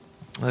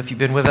If you've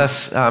been with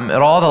us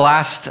at all the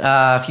last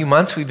few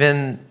months, we've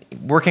been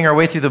working our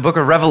way through the book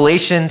of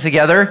Revelation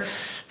together,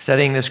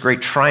 studying this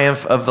great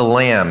triumph of the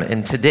Lamb.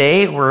 And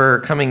today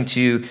we're coming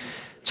to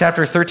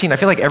chapter 13. I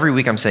feel like every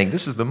week I'm saying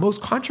this is the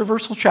most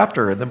controversial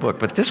chapter in the book,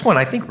 but this one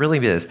I think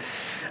really is.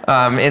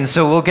 And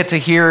so we'll get to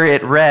hear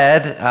it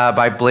read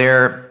by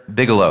Blair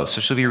Bigelow.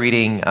 So she'll be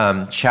reading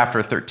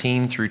chapter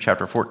 13 through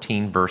chapter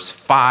 14, verse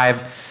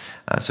 5.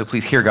 So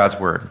please hear God's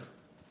word.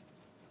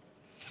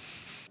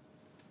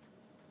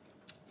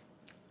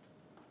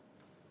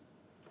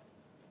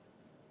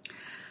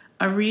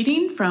 A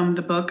reading from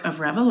the book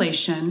of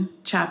Revelation,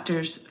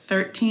 chapters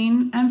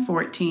 13 and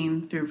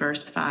 14 through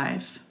verse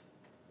 5.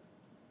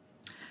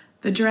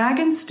 The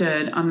dragon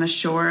stood on the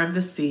shore of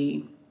the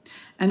sea,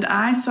 and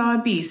I saw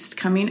a beast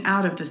coming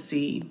out of the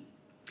sea.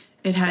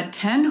 It had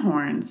 10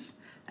 horns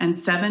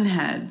and 7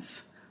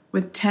 heads,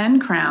 with 10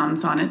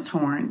 crowns on its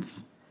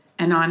horns,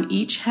 and on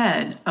each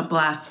head a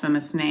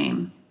blasphemous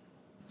name.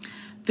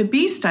 The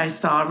beast I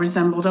saw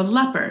resembled a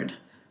leopard,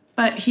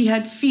 but he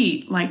had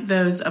feet like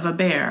those of a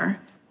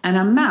bear, and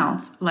a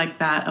mouth like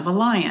that of a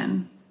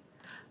lion.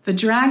 The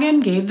dragon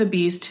gave the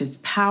beast his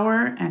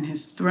power and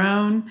his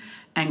throne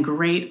and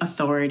great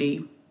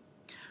authority.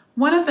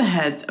 One of the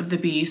heads of the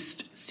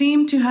beast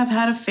seemed to have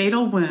had a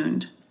fatal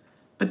wound,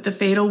 but the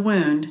fatal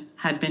wound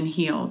had been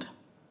healed.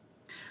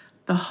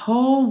 The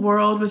whole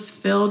world was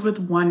filled with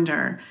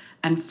wonder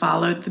and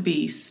followed the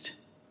beast.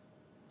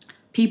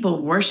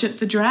 People worshiped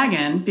the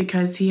dragon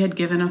because he had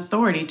given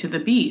authority to the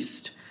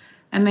beast,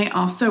 and they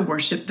also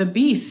worshiped the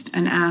beast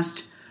and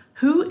asked,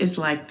 "Who is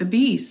like the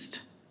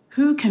beast?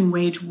 Who can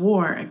wage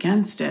war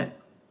against it?"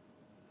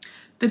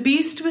 The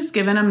beast was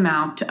given a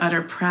mouth to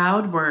utter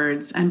proud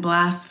words and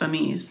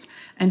blasphemies,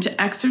 and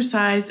to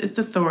exercise its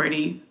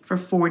authority for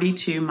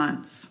 42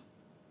 months.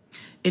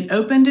 It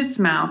opened its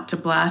mouth to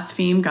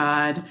blaspheme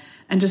God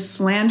and to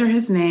slander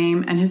his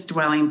name and his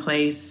dwelling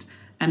place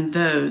and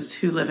those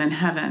who live in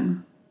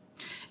heaven.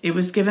 It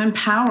was given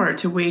power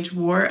to wage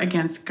war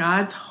against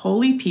God's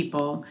holy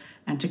people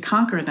and to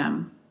conquer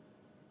them.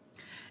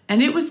 And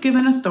it was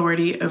given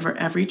authority over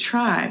every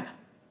tribe,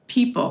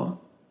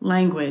 people,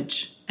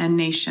 language, and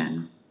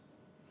nation.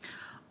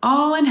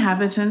 All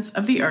inhabitants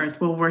of the earth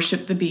will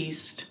worship the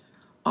beast,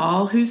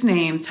 all whose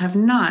names have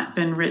not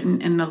been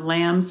written in the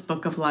Lamb's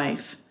book of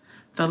life,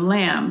 the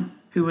Lamb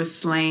who was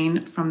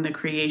slain from the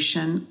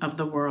creation of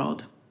the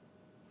world.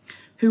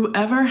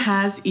 Whoever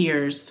has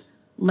ears,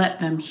 let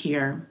them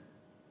hear.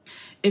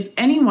 If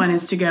anyone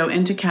is to go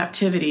into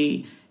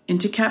captivity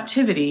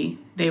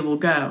they will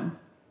go.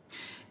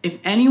 If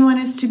anyone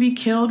is to be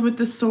killed with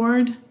the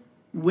sword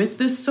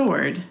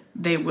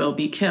they will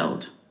be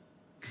killed.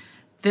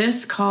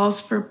 This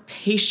calls for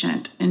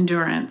patient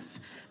endurance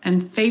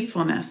and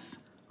faithfulness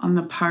on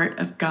the part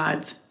of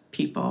God's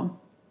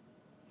people.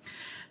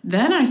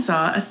 Then I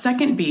saw a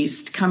second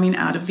beast coming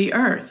out of the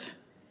earth.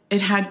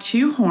 It had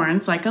 2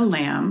 horns like a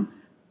lamb,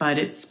 but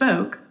it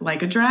spoke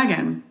like a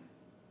dragon.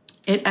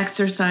 It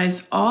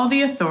exercised all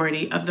the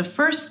authority of the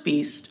first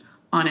beast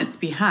on its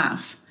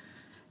behalf,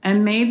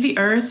 and made the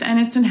earth and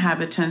its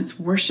inhabitants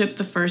worship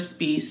the first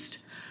beast,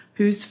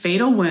 whose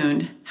fatal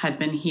wound had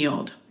been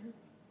healed.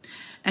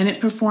 And it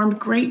performed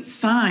great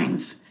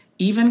signs,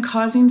 even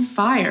causing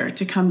fire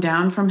to come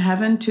down from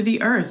heaven to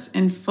the earth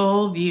in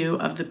full view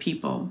of the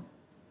people.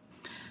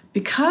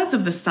 Because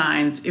of the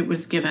signs it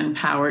was given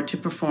power to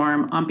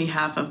perform on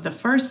behalf of the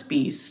first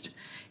beast,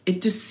 it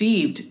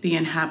deceived the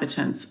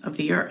inhabitants of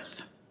the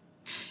earth.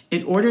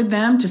 It ordered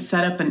them to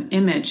set up an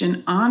image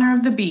in honor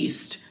of the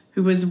beast,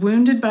 who was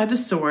wounded by the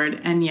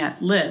sword and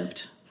yet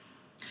lived.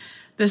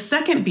 The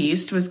second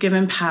beast was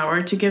given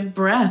power to give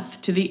breath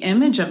to the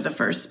image of the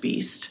first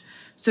beast,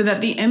 so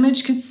that the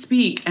image could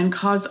speak and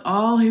cause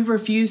all who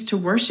refused to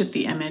worship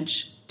the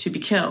image to be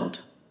killed.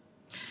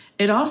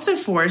 It also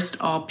forced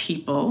all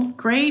people,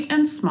 great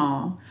and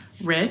small,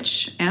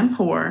 rich and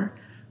poor,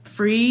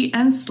 free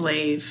and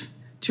slave,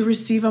 to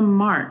receive a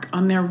mark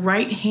on their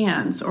right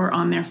hands or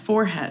on their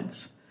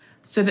foreheads,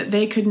 so that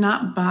they could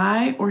not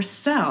buy or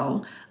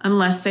sell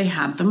unless they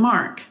had the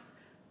mark,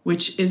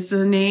 which is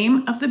the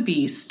name of the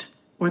beast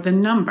or the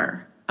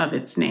number of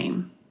its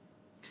name.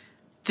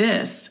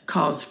 This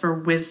calls for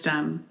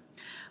wisdom.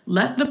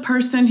 Let the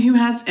person who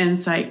has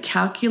insight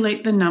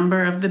calculate the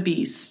number of the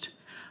beast,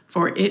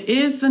 for it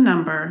is the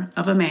number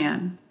of a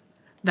man.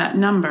 That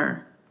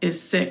number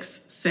is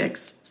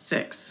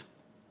 666.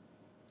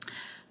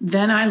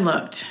 Then I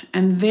looked,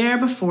 and there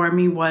before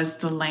me was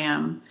the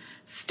Lamb,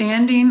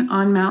 standing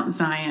on Mount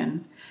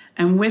Zion,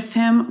 and with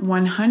him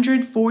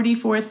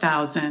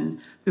 144,000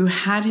 who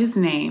had his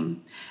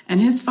name and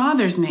his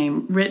Father's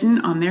name written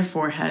on their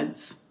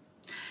foreheads.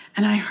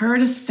 And I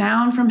heard a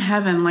sound from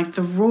heaven like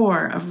the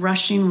roar of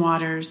rushing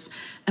waters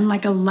and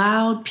like a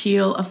loud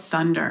peal of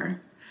thunder.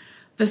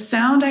 The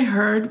sound I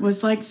heard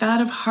was like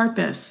that of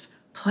harpists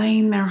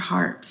playing their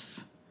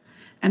harps.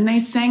 And they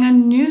sang a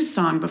new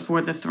song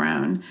before the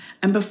throne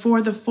and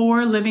before the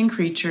 4 living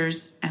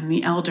creatures and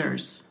the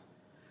elders.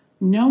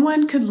 No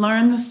one could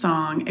learn the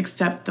song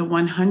except the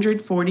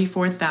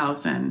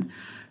 144,000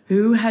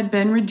 who had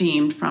been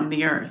redeemed from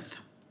the earth.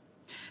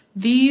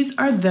 These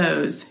are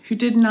those who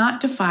did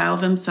not defile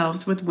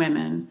themselves with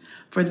women,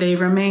 for they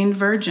remained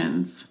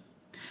virgins.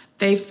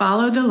 They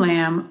follow the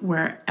Lamb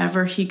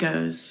wherever he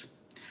goes.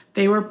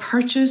 They were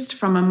purchased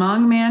from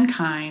among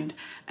mankind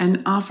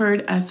and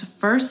offered as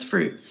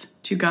firstfruits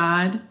to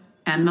God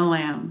and the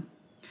Lamb.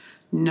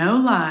 No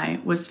lie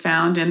was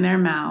found in their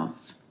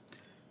mouths.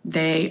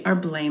 They are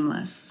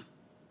blameless.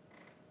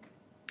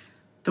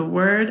 The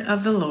word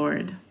of the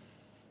Lord.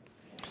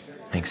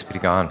 Thanks be to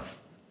God.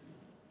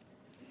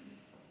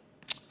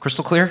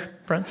 Crystal clear,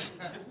 friends?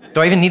 Do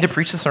I even need to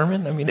preach the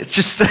sermon? I mean, it's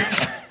just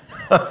this.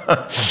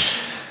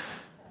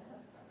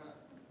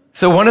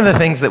 So one of the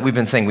things that we've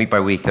been saying week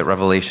by week that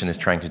Revelation is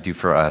trying to do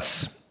for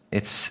us,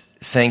 it's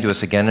saying to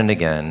us again and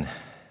again,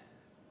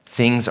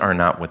 things are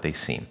not what they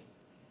seem.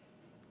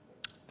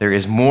 There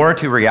is more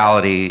to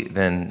reality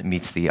than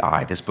meets the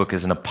eye. This book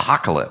is an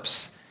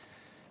apocalypse,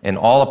 and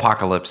all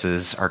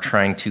apocalypses are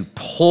trying to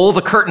pull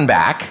the curtain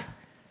back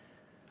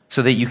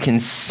so that you can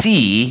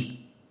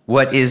see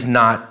what is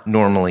not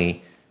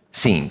normally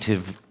seen,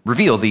 to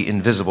reveal the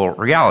invisible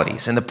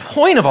realities. And the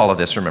point of all of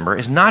this, remember,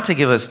 is not to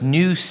give us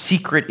new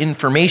secret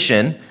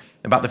information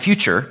about the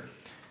future.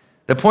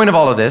 The point of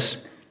all of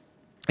this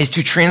is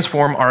to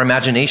transform our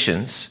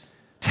imaginations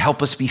to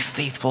help us be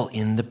faithful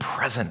in the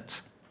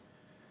present.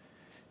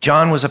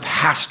 John was a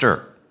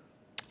pastor.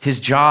 His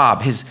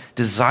job, his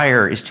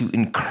desire is to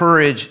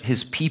encourage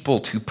his people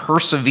to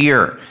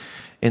persevere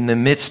in the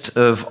midst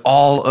of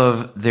all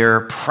of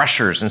their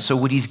pressures. And so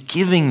what he's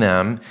giving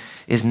them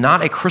is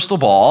not a crystal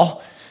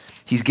ball.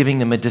 He's giving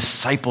them a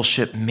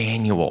discipleship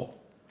manual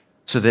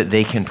so that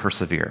they can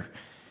persevere.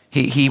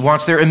 He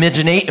wants their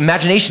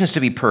imaginations to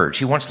be purged.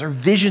 He wants their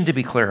vision to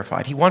be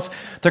clarified. He wants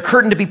the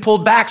curtain to be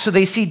pulled back so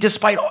they see,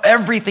 despite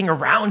everything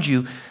around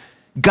you,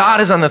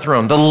 God is on the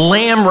throne. The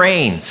Lamb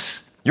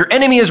reigns. Your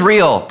enemy is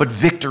real, but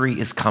victory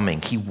is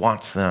coming. He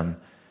wants them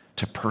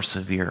to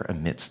persevere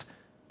amidst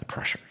the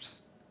pressures.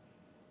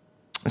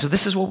 And so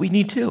this is what we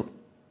need too.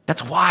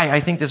 That's why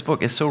I think this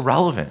book is so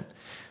relevant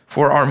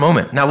for our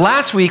moment. Now,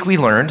 last week we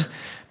learned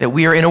that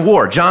we are in a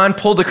war. John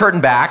pulled the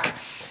curtain back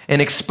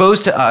and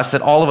exposed to us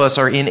that all of us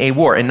are in a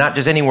war, and not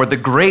just any war, the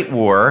great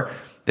war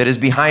that is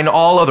behind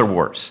all other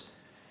wars.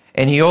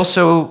 And he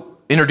also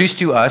introduced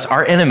to us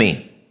our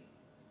enemy,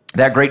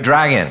 that great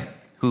dragon,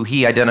 who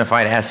he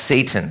identified as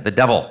Satan, the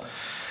devil.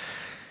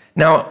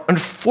 Now,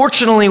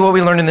 unfortunately, what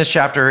we learned in this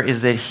chapter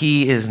is that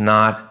he is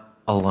not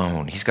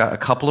alone. He's got a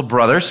couple of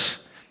brothers,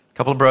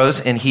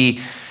 and he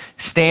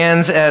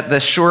stands at the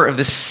shore of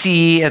the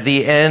sea at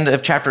the end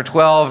of chapter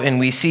 12, and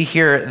we see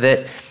here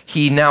that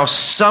he now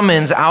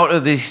summons out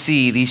of the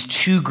sea these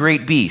two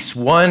great beasts,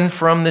 one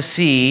from the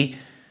sea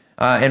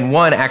and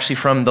one actually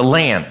from the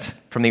land,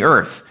 from the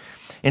earth.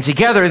 And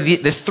together,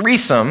 this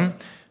threesome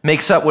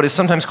makes up what is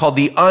sometimes called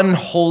the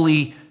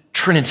unholy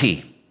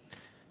trinity.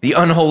 The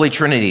unholy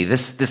trinity,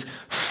 this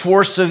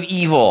force of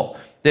evil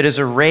that is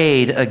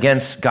arrayed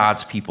against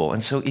God's people.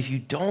 And so if you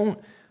don't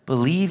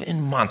believe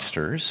in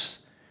monsters,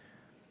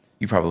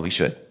 you probably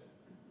should.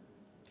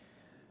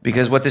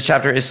 Because what this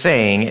chapter is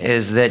saying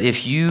is that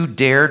if you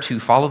dare to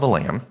follow the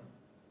Lamb,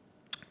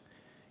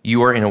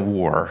 you are in a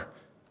war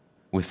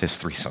with this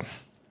threesome.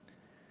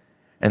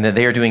 And that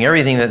they are doing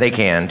everything that they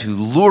can to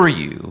lure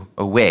you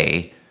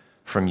away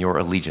from your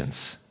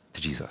allegiance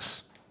to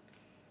Jesus.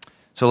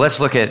 So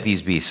let's look at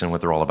these beasts and what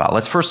they're all about.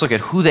 Let's first look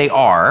at who they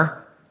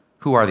are.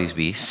 Who are these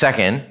beasts?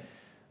 Second,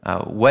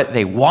 what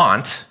they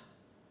want.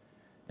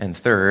 And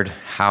third,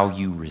 how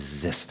you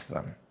resist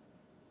them.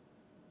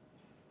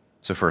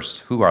 So first,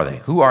 who are they?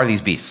 Who are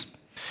these beasts?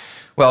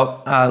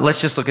 Well,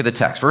 let's just look at the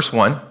text. Verse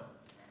 1,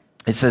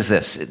 it says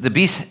this.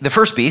 The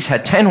first beast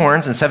had 10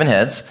 horns and 7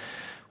 heads,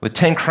 with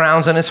 10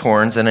 crowns on his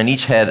horns, and on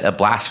each head a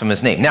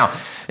blasphemous name. Now,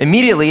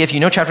 immediately, if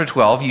you know chapter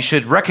 12, you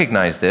should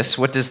recognize this.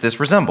 What does this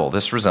resemble?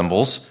 This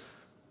resembles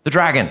the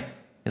dragon.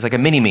 It's like a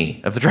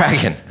mini-me of the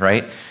dragon,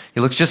 right? He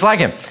looks just like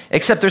him,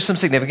 except there's some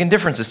significant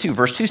differences too.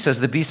 Verse 2 says,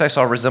 the beast I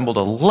saw resembled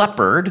a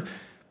leopard,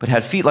 but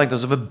had feet like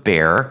those of a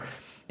bear,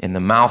 in the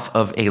mouth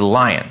of a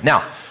lion.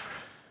 Now,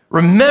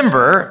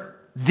 remember,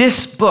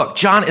 this book,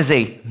 John is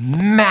a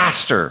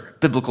master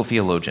biblical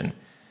theologian.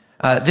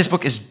 This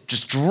book is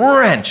just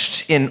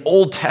drenched in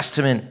Old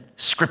Testament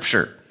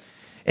scripture.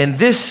 And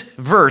this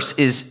verse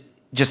is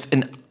just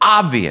an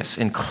obvious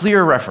and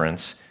clear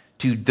reference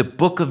to the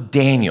book of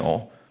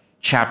Daniel,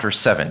 chapter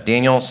 7.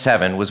 Daniel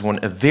 7 was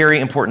a very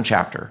important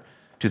chapter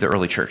to the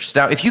early church.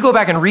 Now, if you go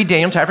back and read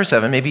Daniel chapter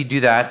 7, maybe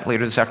do that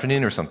later this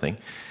afternoon or something.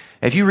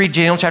 If you read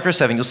Daniel chapter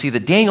 7, you'll see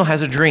that Daniel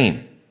has a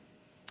dream.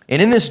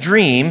 And in this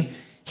dream,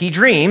 he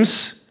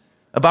dreams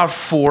about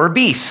 4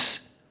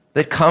 beasts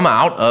that come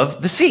out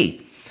of the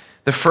sea.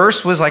 The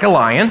first was like a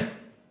lion.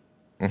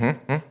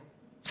 Second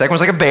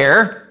was like a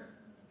bear.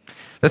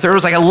 The third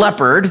was like a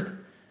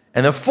leopard.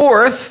 And the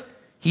fourth,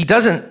 he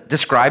doesn't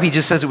describe. He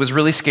just says it was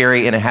really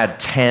scary and it had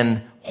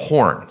 10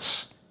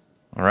 horns.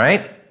 All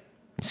right?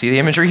 You see the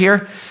imagery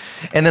here?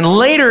 And then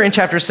later in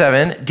chapter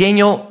 7,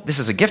 Daniel, this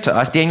is a gift to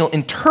us, Daniel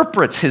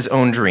interprets his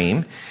own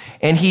dream,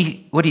 And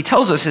what he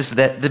tells us is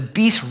that the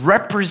beasts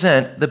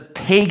represent the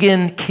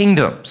pagan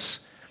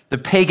kingdoms, the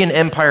pagan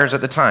empires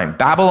at the time: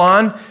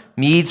 Babylon,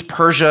 Medes,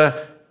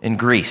 Persia, and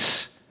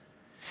Greece.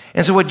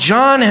 And so what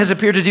John has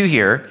appeared to do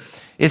here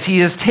is he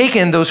has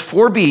taken those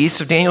 4 beasts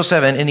of Daniel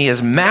 7 and he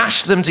has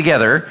mashed them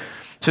together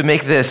to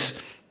make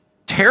this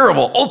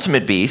terrible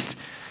ultimate beast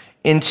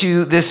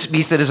into this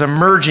beast that is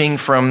emerging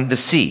from the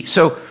sea.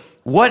 So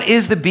what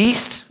is the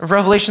beast of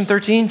Revelation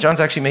 13? John's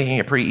actually making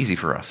it pretty easy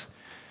for us.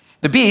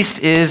 The beast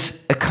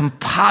is a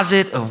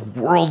composite of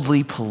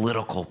worldly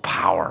political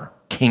power,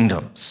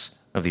 kingdoms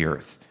of the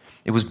earth.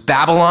 It was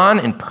Babylon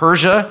and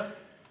Persia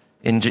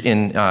in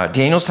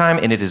Daniel's time,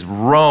 and it is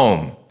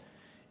Rome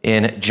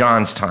in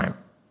John's time.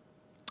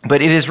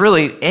 But it is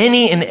really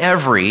any and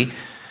every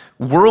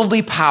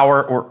worldly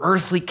power or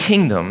earthly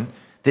kingdom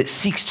that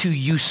seeks to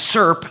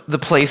usurp the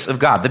place of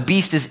God. The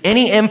beast is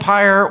any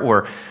empire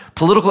or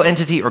political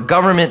entity or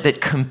government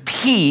that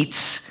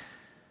competes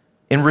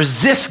and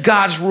resists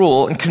God's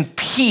rule and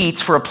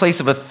competes for a place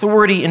of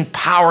authority and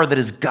power that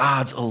is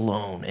God's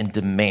alone and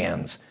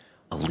demands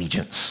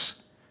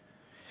allegiance.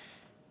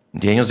 In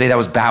Daniel's day, that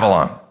was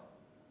Babylon.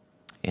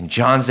 In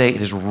John's day,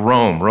 it is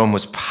Rome. Rome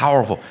was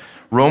powerful.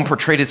 Rome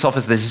portrayed itself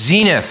as the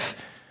zenith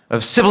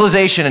of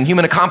civilization and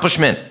human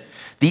accomplishment.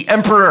 The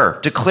emperor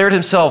declared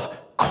himself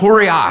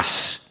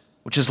Kurios,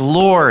 which is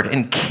Lord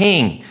and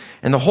King,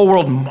 and the whole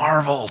world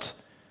marveled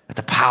at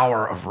the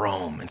power of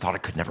Rome and thought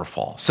it could never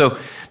fall. So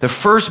the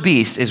first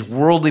beast is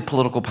worldly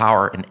political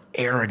power and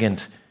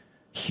arrogant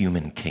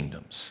human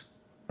kingdoms.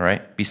 All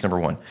right, beast number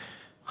 1.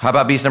 How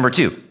about beast number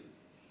 2?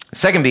 The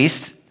second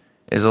beast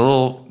is a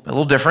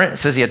little different. It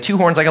says he had 2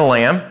 horns like a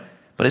lamb,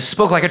 but it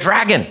spoke like a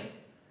dragon.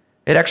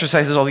 It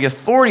exercises all the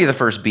authority of the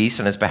first beast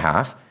on his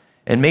behalf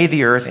and made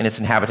the earth and its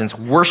inhabitants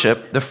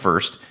worship the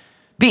first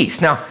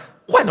beast. Now,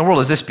 what in the world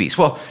is this beast?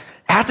 Well,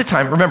 at the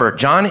time, remember,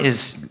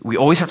 we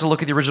always have to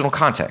look at the original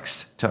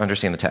context to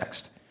understand the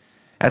text.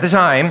 At the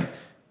time,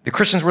 the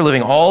Christians were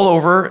living all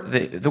over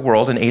the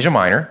world in Asia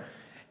Minor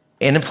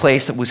in a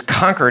place that was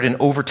conquered and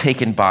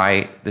overtaken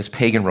by this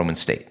pagan Roman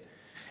state.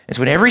 And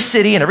so in every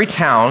city and every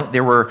town,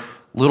 there were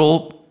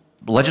little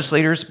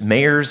legislators,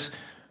 mayors,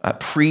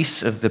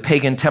 priests of the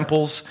pagan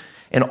temples,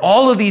 and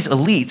all of these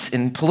elites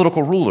and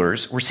political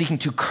rulers were seeking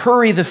to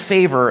curry the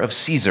favor of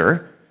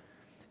Caesar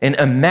and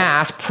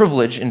amass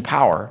privilege and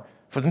power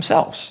for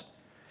themselves.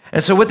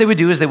 And so what they would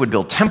do is they would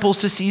build temples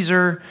to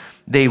Caesar.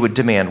 They would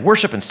demand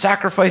worship and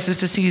sacrifices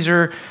to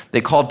Caesar. They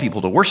called people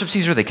to worship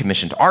Caesar. They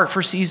commissioned art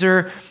for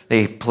Caesar.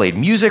 They played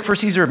music for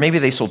Caesar. Maybe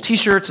they sold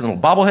t-shirts and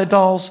little bobblehead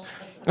dolls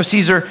of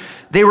Caesar.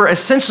 They were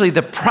essentially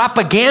the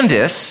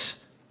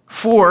propagandists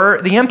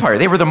for the empire.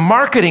 They were the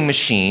marketing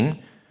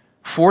machine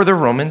for the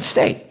Roman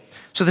state.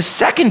 So the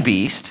second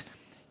beast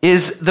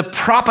is the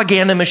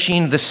propaganda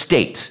machine, the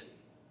state,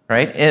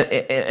 right?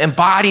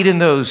 Embodied in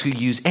those who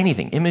use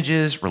anything: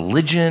 images,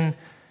 religion,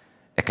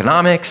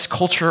 economics,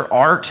 culture,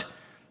 art,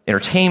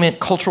 entertainment,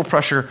 cultural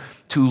pressure,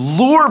 to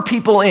lure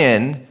people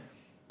in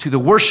to the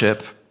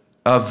worship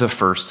of the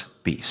first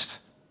beast.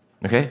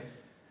 Okay?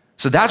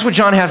 So that's what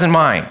John has in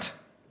mind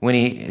when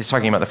he is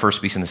talking about the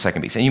first beast and the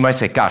second beast. And you might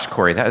say, gosh,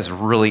 Corey, that is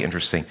really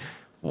interesting.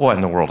 What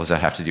in the world does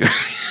that have to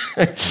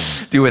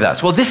do with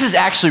us? Well, this is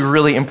actually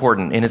really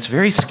important, and it's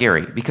very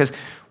scary, because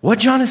what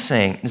John is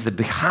saying is that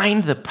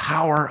behind the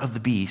power of the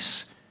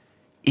beast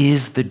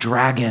is the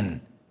dragon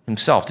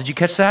himself. Did you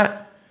catch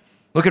that?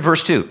 Look at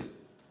verse 2.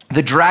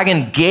 The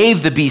dragon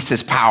gave the beast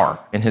his power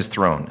and his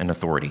throne and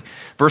authority.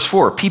 Verse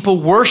 4, people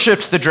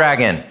worshiped the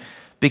dragon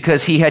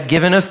because he had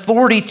given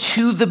authority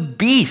to the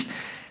beast.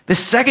 The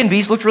second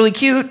beast looked really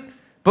cute,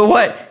 but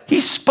what? He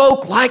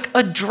spoke like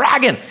a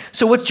dragon.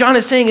 So what John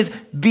is saying is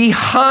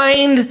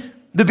behind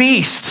the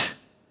beast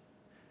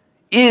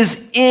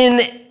is in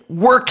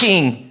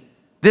working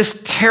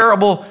this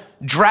terrible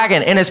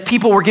dragon. And as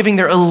people were giving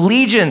their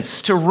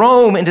allegiance to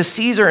Rome and to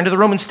Caesar and to the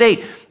Roman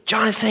state,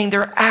 John is saying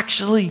they're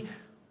actually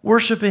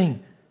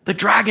worshiping the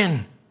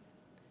dragon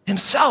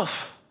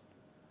himself.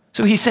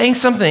 So he's saying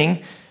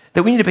something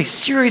that we need to pay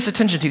serious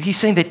attention to. He's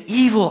saying that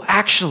evil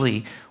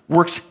actually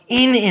works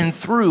in and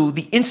through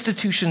the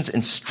institutions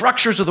and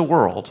structures of the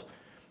world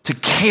to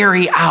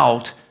carry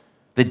out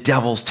the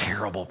devil's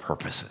terrible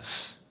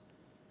purposes.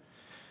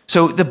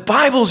 So the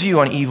Bible's view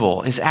on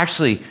evil is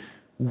actually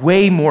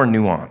way more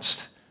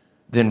nuanced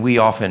than we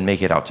often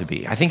make it out to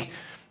be. I think,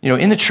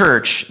 in the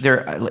church,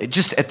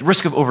 just at the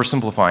risk of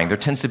oversimplifying, there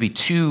tends to be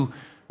 2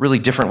 really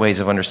different ways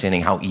of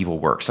understanding how evil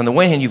works. On the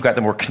one hand, you've got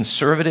the more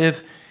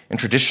conservative and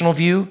traditional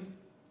view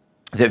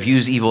that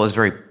views evil as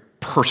very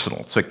personal.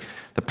 It's like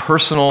the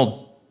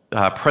personal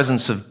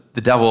presence of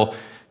the devil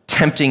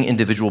tempting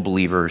individual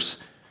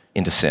believers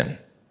into sin,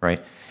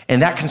 right?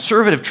 And that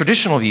conservative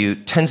traditional view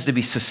tends to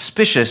be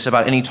suspicious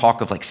about any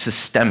talk of like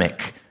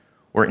systemic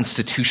or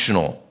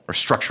institutional or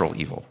structural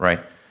evil, right?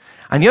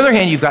 On the other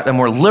hand, you've got the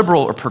more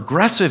liberal or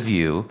progressive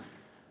view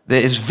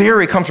that is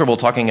very comfortable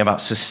talking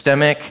about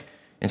systemic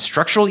and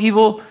structural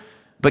evil,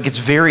 but gets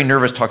very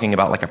nervous talking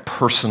about like a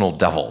personal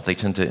devil. They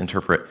tend to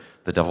interpret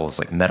the devil as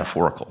like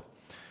metaphorical.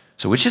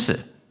 So which is it?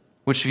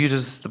 Which view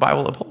does the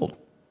Bible uphold?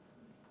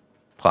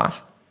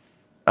 Class?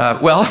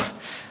 Well,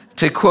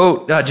 to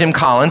quote Jim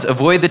Collins,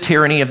 avoid the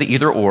tyranny of the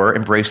either or,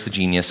 embrace the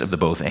genius of the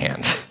both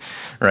and,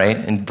 right?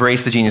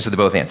 Embrace the genius of the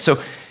both and.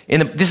 So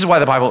this is why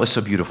the Bible is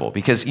so beautiful,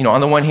 because,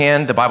 on the one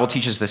hand, the Bible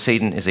teaches that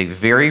Satan is a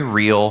very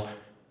real,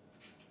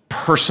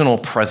 personal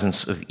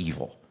presence of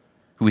evil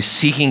who is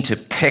seeking to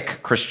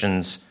pick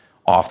Christians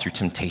off through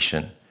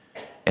temptation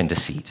and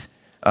deceit.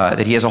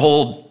 That he has a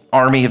whole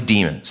army of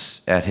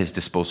demons at his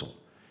disposal,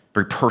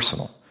 very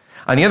personal.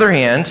 On the other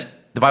hand,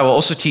 the Bible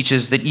also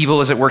teaches that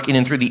evil is at work in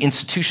and through the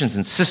institutions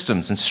and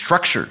systems and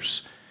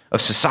structures of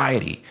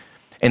society.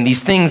 And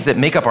these things that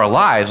make up our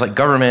lives, like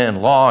government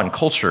and law and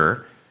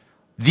culture,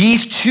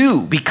 these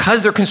too,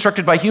 because they're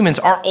constructed by humans,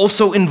 are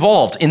also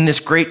involved in this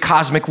great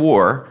cosmic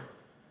war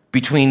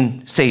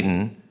between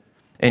Satan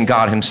and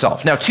God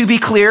himself. Now, to be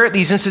clear,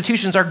 these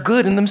institutions are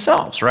good in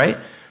themselves, right?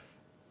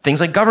 Things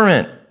like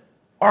government,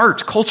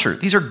 art, culture,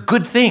 these are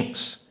good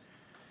things.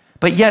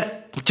 But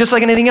yet, just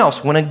like anything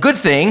else, when a good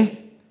thing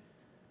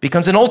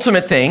becomes an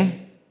ultimate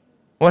thing,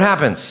 what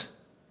happens?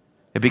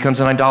 It becomes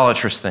an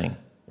idolatrous thing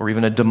or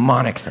even a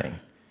demonic thing.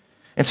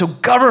 And so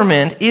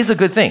government is a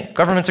good thing.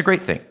 Government's a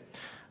great thing.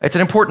 It's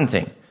an important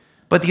thing.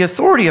 But the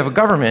authority of a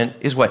government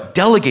is what?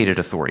 Delegated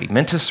authority,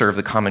 meant to serve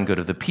the common good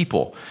of the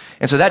people.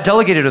 And so that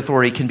delegated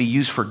authority can be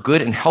used for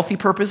good and healthy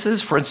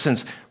purposes. For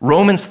instance,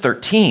 Romans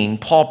 13,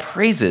 Paul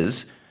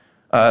praises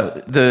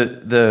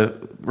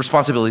the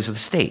responsibilities of the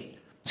state.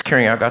 It's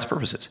carrying out God's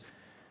purposes.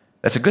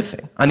 That's a good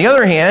thing. On the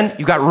other hand,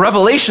 you've got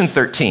Revelation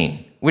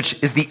 13, which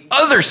is the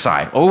other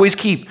side. Always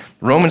keep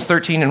Romans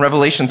 13 and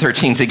Revelation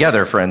 13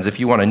 together, friends, if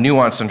you want a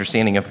nuanced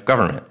understanding of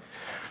government.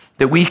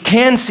 That we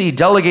can see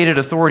delegated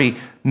authority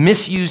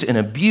misused and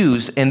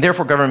abused, and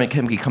therefore government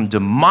can become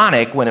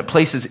demonic when it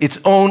places its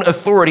own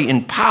authority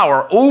and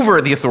power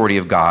over the authority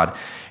of God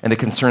and the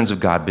concerns of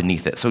God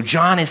beneath it. So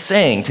John is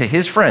saying to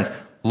his friends,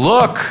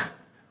 look,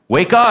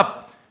 wake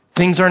up.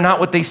 Things are not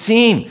what they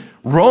seem.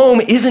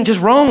 Rome isn't just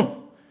Rome.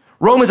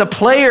 Rome is a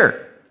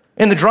player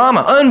in the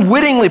drama,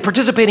 unwittingly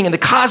participating in the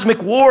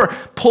cosmic war,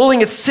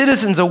 pulling its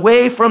citizens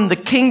away from the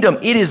kingdom.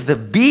 It is the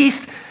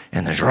beast,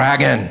 and the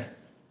dragon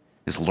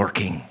is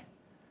lurking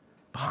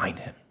behind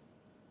him.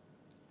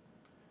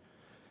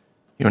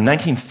 In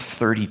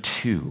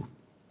 1932,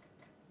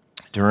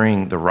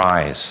 during the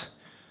rise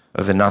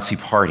of the Nazi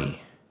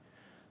Party,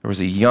 there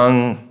was a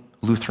young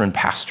Lutheran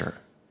pastor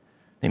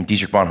named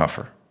Dietrich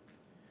Bonhoeffer,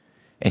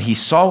 and he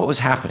saw what was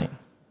happening.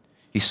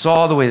 He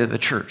saw the way that the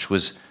church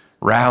was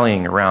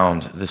rallying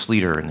around this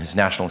leader and his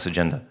nationalist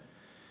agenda.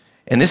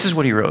 And this is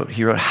what he wrote.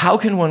 He wrote, how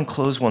can one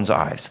close one's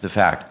eyes to the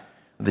fact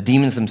that the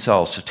demons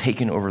themselves have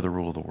taken over the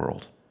rule of the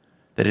world?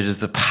 That it is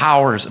the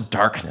powers of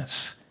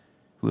darkness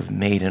who have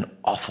made an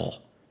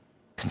awful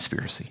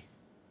conspiracy.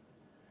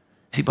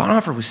 See,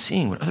 Bonhoeffer was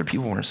seeing what other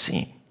people weren't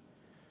seeing.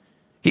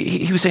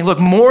 He was saying, look,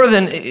 more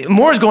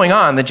is going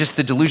on than just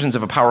the delusions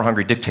of a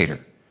power-hungry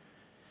dictator.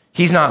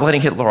 He's not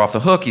letting Hitler off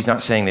the hook. He's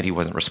not saying that he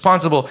wasn't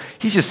responsible.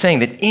 He's just saying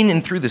that in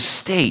and through the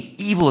state,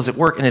 evil is at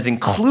work, and it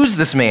includes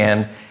this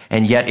man,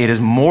 and yet it is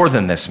more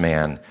than this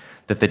man,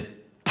 that the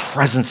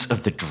presence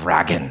of the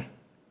dragon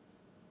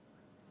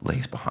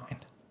lays behind.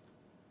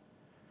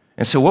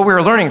 And so what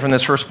we're learning from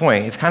this first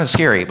point, it's kind of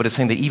scary, but it's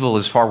saying that evil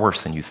is far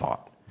worse than you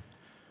thought.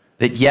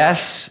 That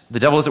yes, the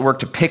devil is at work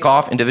to pick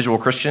off individual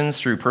Christians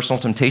through personal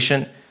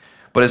temptation,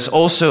 but it's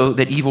also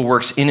that evil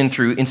works in and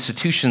through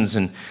institutions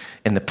and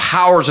the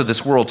powers of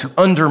this world to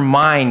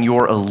undermine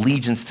your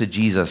allegiance to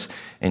Jesus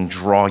and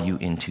draw you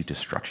into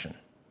destruction.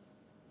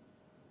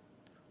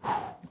 Whew.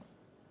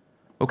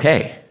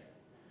 Okay,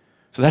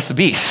 so that's the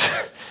beast.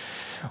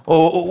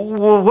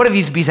 Well, what are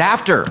these beasts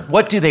after?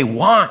 What do they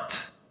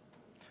want?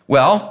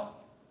 Well,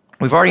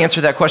 we've already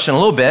answered that question a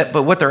little bit,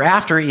 but what they're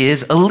after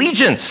is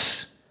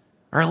allegiance,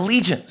 our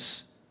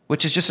allegiance,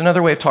 which is just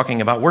another way of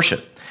talking about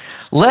worship.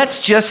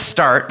 Let's just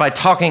start by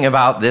talking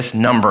about this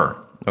number,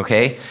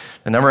 okay?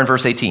 The number in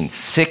verse 18,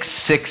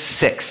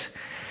 666.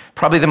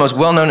 Probably the most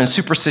well-known and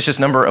superstitious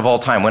number of all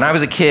time. When I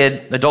was a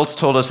kid, adults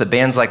told us that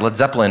bands like Led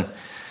Zeppelin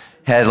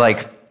had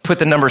put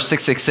the number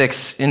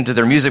 666 into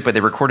their music, but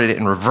they recorded it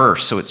in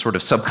reverse, so it's sort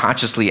of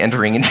subconsciously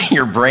entering into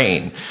your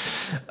brain.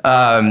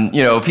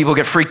 People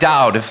get freaked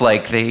out if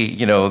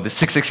the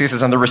 666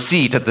 is on the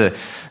receipt at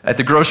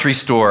the grocery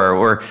store,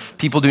 or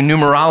people do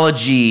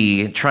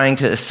numerology, trying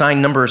to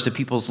assign numbers to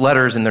people's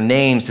letters and their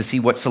names to see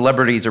what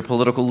celebrities or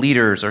political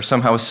leaders are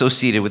somehow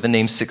associated with the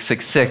name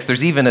 666.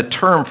 There's even a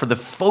term for the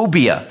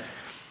phobia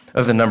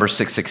of the number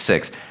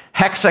 666.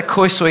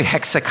 Hexakoisoi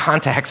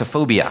hexakanta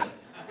hexaphobia.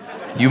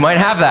 You might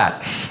have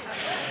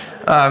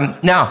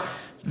that. Now,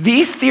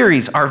 these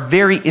theories are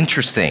very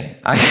interesting.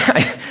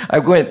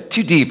 I went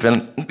too deep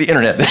in the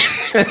internet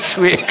this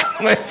week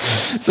with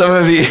some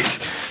of these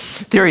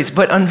theories,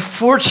 but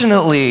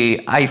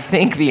unfortunately, I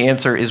think the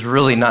answer is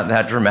really not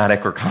that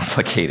dramatic or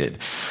complicated.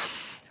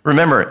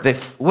 Remember, the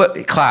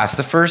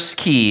first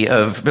key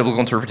of biblical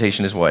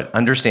interpretation is what?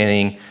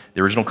 Understanding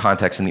the original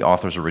context and the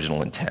author's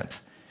original intent.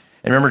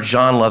 And remember,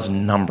 John loves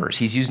numbers.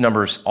 He's used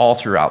numbers all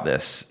throughout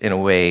this in a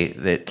way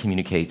that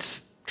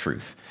communicates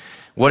truth.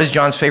 What is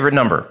John's favorite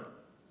number?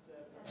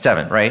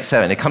 7, right?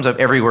 7. It comes up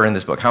everywhere in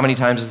this book. How many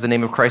times is the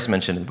name of Christ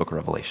mentioned in the book of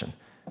Revelation?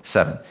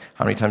 7.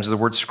 How many times is the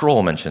word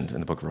scroll mentioned in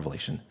the book of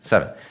Revelation?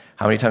 7.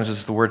 How many times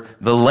is the word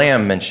the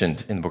Lamb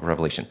mentioned in the book of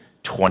Revelation?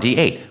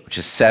 28, which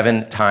is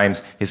 7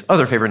 times his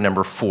other favorite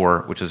number,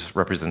 4, which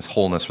represents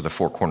wholeness for the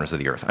 4 corners of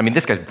the earth. I mean,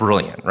 this guy's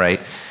brilliant,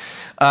 right?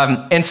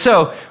 And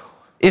so,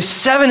 if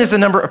 7 is the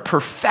number of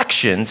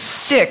perfection,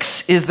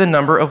 6 is the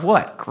number of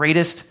what?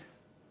 Greatest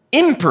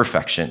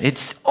imperfection.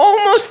 It's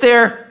almost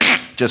there,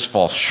 just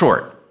falls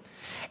short.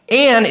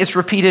 And it's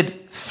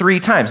repeated 3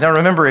 times. Now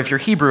remember, if you're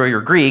Hebrew or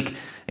you're Greek,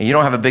 and you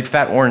don't have a big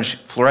fat orange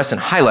fluorescent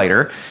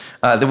highlighter,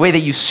 the way that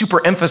you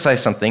super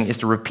emphasize something is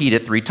to repeat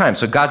it 3 times.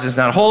 So God is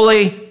not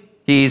holy,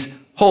 he's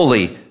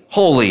holy,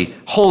 holy,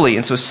 holy.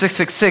 And so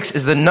 666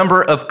 is the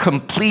number of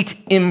complete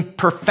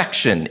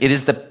imperfection. It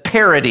is the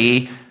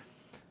parody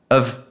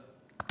of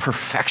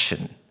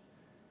perfection,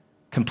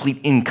 complete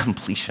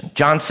incompletion.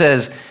 John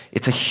says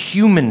it's a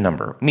human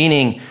number,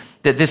 meaning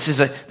that this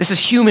is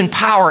human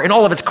power in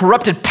all of its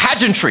corrupted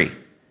pageantry.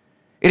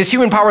 It is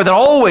human power that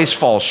always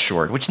falls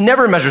short, which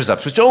never measures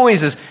up, which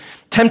always is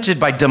tempted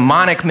by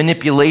demonic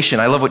manipulation.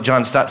 I love what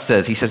John Stott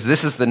says. He says,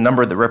 this is the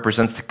number that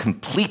represents the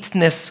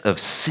completeness of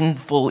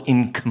sinful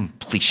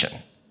incompletion.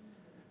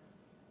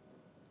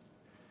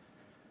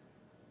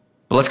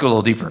 But let's go a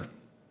little deeper.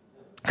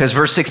 Because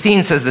verse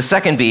 16 says, the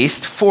second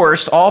beast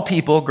forced all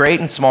people, great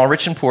and small,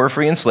 rich and poor,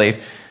 free and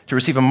slave, to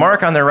receive a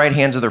mark on their right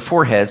hands or their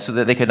foreheads so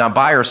that they could not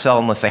buy or sell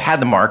unless they had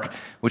the mark,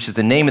 which is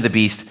the name of the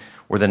beast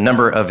or the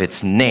number of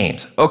its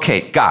names.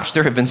 Okay, gosh,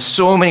 there have been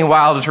so many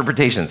wild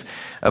interpretations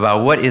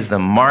about what is the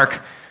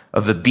mark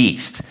of the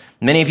beast.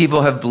 Many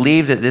people have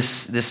believed that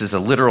this is a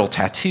literal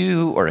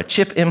tattoo or a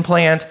chip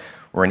implant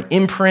or an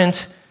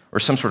imprint or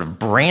some sort of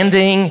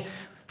branding.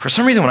 For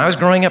some reason, when I was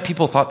growing up,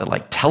 people thought that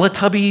like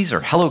Teletubbies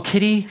or Hello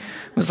Kitty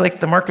was like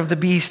the mark of the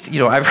beast. You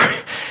know,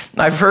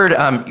 I've heard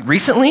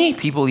recently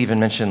people even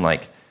mention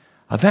like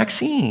a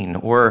vaccine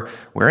or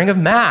wearing of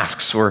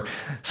masks or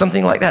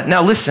something like that.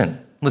 Now listen.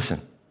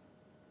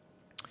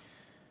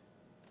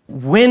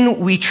 When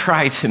we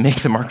try to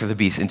make the mark of the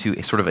beast into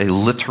a sort of a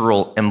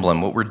literal emblem,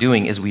 what we're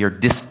doing is we are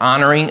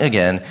dishonoring,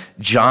 again,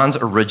 John's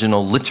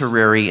original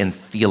literary and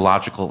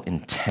theological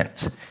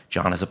intent.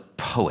 John is a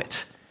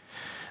poet.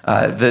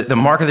 The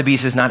mark of the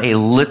beast is not a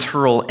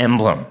literal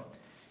emblem.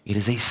 It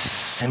is a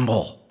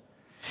symbol.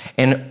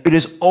 And it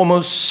is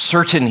almost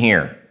certain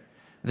here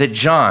that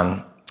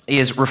John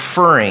is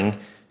referring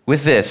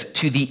with this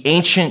to the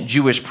ancient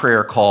Jewish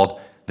prayer called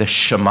the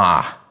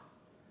Shema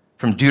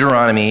from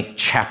Deuteronomy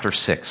chapter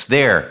 6.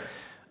 There,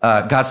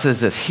 God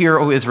says this, "Hear,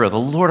 O Israel, the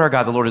Lord our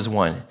God, the Lord is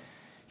one."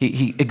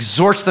 He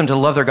exhorts them to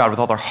love their God with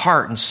all their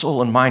heart and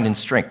soul and mind and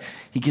strength.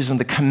 He gives them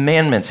the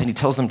commandments and he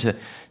tells them to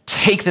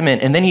take them in.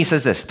 And then he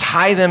says this,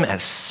 tie them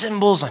as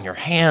symbols on your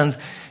hands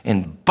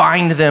and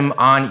bind them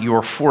on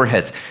your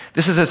foreheads.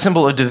 This is a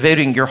symbol of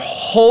devoting your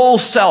whole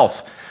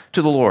self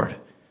to the Lord.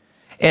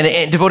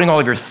 And devoting all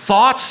of your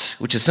thoughts,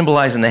 which is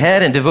symbolized in the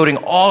head, and devoting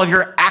all of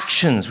your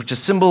actions, which is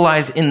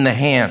symbolized in the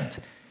hand.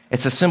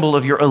 It's a symbol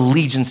of your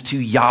allegiance to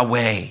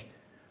Yahweh,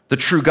 the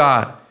true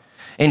God.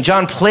 And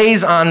John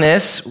plays on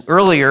this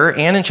earlier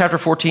and in chapter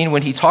 14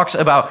 when he talks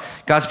about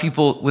God's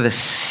people with a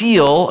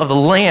seal of the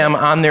Lamb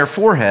on their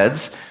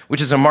foreheads,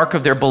 which is a mark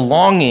of their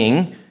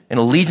belonging and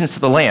allegiance to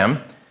the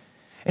Lamb.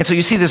 And so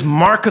you see this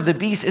mark of the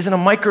beast isn't a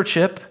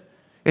microchip.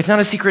 It's not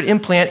a secret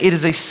implant. It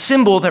is a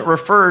symbol that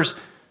refers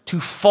to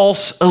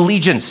false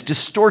allegiance,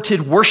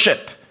 distorted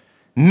worship,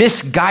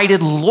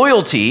 misguided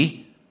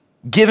loyalty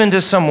given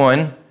to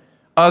someone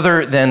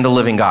other than the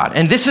living God.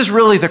 And this is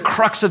really the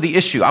crux of the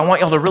issue. I want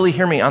y'all to really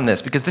hear me on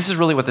this because this is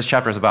really what this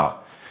chapter is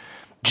about.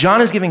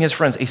 John is giving his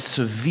friends a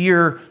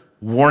severe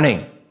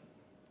warning.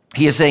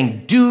 He is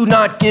saying, do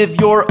not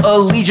give your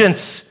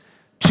allegiance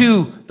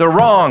to the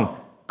wrong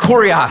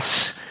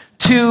Kurios,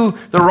 to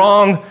the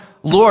wrong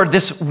Lord.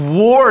 This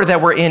war that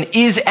we're in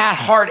is at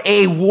heart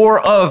a war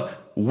of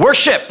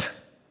worship.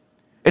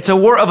 It's a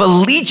war of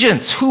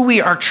allegiance, who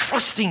we are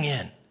trusting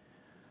in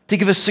to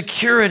give us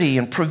security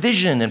and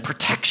provision and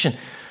protection.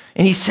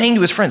 And he's saying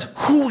to his friends,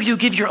 who will you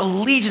give your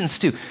allegiance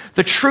to?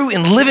 The true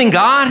and living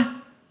God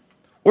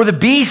or the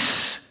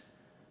beasts?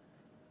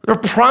 They're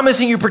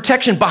promising you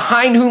protection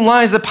behind whom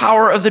lies the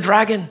power of the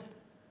dragon.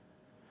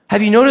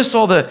 Have you noticed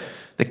all the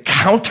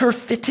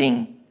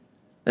counterfeiting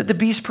that the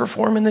beasts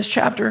perform in this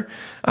chapter?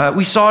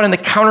 We saw it in the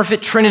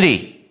counterfeit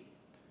Trinity,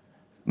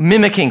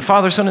 mimicking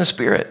Father, Son, and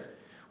Spirit.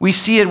 We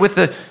see it with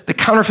the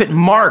counterfeit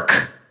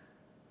mark,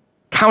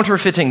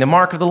 counterfeiting the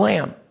mark of the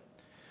Lamb.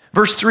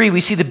 Verse 3,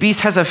 we see the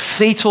beast has a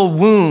fatal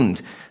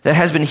wound that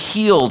has been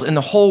healed and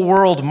the whole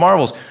world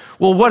marvels.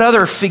 Well, what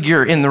other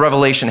figure in the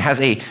Revelation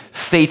has a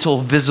fatal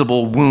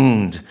visible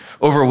wound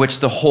over which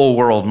the whole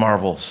world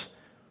marvels?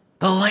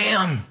 The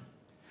Lamb.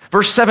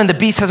 Verse 7, the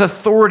beast has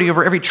authority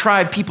over every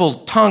tribe,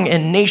 people, tongue,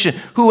 and nation.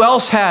 Who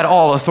else had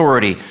all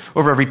authority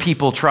over every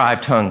people,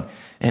 tribe, tongue,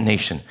 and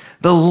nation?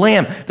 The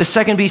Lamb. The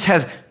second beast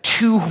has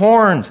 2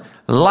 horns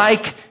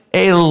like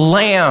a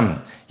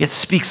lamb, yet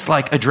speaks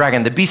like a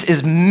dragon. The beast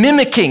is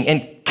mimicking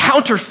and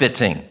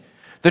counterfeiting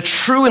the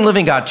true and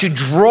living God to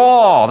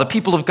draw the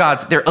people of God,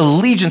 their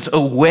allegiance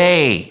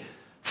away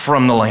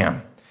from the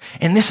Lamb.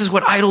 And this is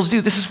what idols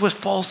do. This is what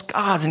false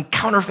gods and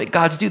counterfeit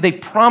gods do. They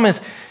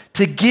promise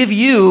to give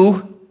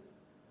you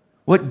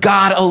what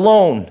God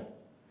alone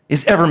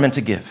is ever meant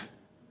to give.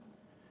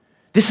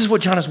 This is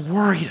what John is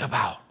worried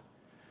about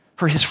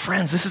for his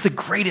friends. This is the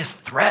greatest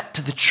threat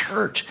to the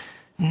church,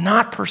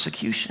 not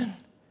persecution,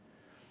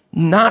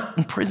 not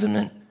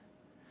imprisonment,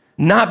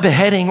 not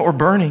beheading or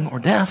burning or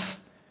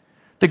death.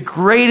 The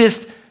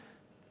greatest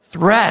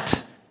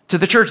threat to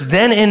the church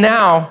then and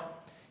now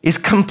is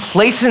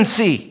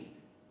complacency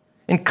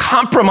and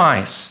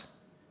compromise.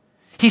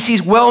 He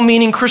sees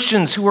well-meaning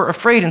Christians who are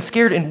afraid and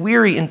scared and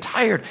weary and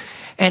tired,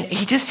 and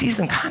he just sees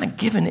them kind of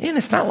giving in.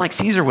 It's not like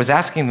Caesar was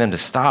asking them to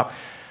stop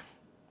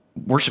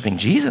worshiping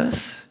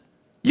Jesus.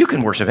 You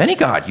can worship any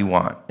god you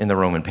want in the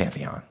Roman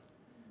pantheon.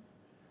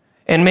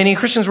 And many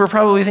Christians were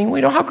probably thinking,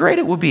 well, how great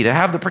it would be to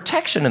have the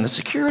protection and the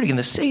security and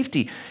the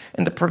safety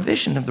and the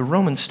provision of the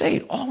Roman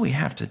state. All we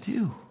have to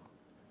do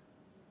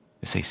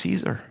is say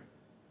Caesar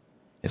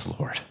is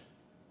Lord.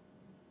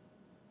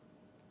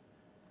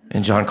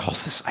 And John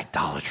calls this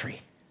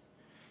idolatry.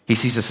 He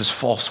sees this as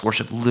false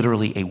worship,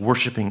 literally a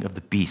worshiping of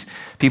the beast.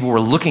 People were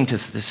looking to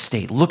the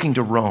state, looking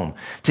to Rome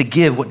to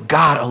give what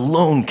God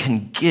alone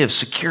can give: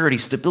 security,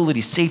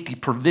 stability, safety,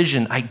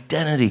 provision,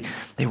 identity.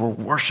 They were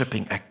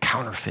worshiping a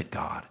counterfeit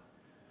God.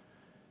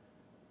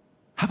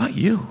 How about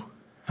you?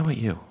 How about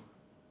you?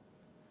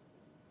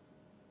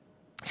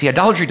 See,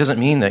 idolatry doesn't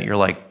mean that you're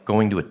like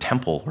going to a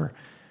temple or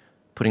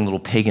putting little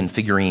pagan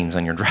figurines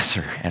on your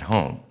dresser at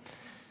home.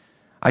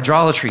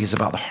 Idolatry is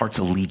about the heart's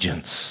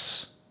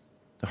allegiance,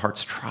 the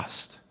heart's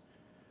trust.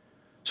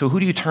 So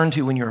who do you turn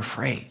to when you're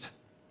afraid?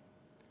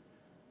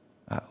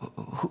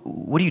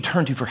 What do you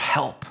turn to for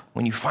help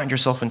when you find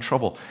yourself in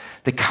trouble?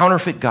 The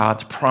counterfeit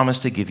gods promise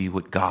to give you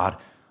what God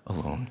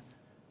alone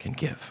can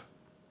give.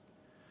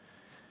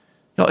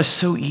 You know, it's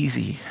so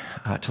easy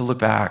to look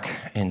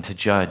back and to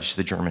judge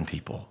the German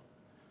people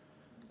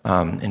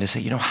and to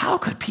say, how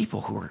could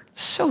people who are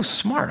so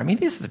smart, I mean,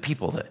 these are the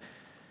people that,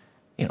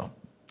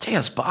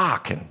 J.S.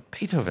 Bach and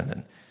Beethoven,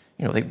 and,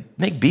 they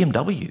make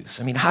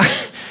BMWs. I mean,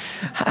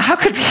 how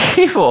could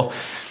people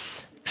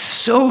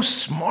so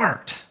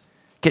smart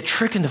get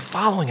tricked into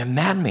following a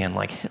madman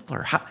like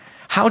Hitler?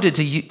 How did,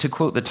 to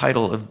quote the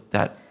title of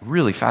that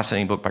really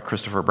fascinating book by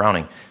Christopher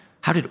Browning,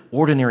 how did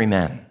ordinary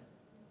men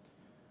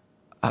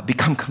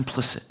become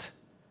complicit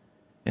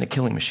in a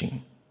killing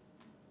machine?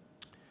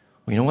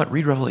 Well, you know what?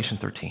 Read Revelation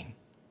 13.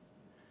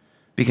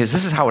 Because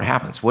this is how it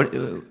happens. What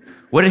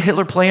did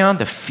Hitler play on?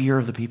 The fear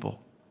of the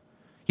people.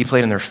 He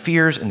played on their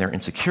fears and their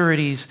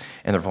insecurities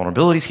and their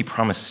vulnerabilities. He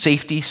promised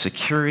safety,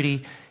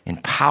 security,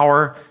 and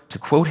power. To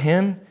quote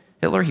him,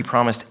 Hitler, he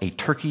promised a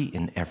turkey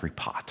in every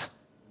pot.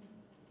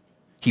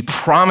 He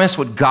promised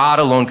what God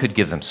alone could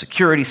give them: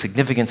 security,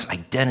 significance,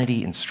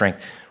 identity, and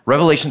strength.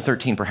 Revelation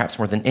 13, perhaps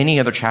more than any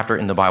other chapter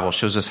in the Bible,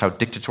 shows us how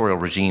dictatorial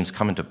regimes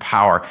come into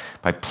power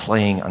by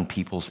playing on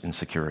people's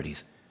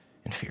insecurities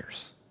and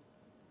fears.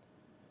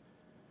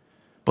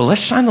 But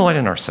let's shine the light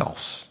on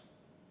ourselves,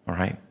 all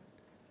right?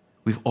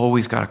 We've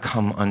always got to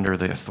come under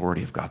the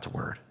authority of God's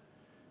word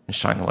and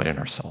shine the light on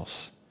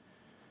ourselves.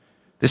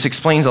 This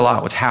explains a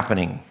lot what's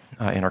happening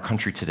in our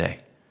country today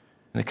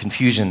and the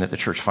confusion that the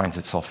church finds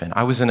itself in.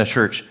 I was in a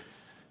church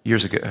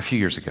a few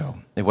years ago.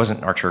 It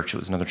wasn't our church, it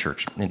was another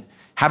church. It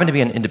happened to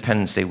be an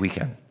Independence Day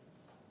weekend.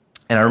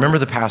 And I remember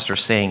the pastor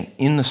saying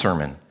in the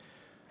sermon,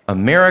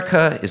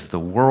 "America is the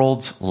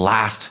world's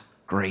last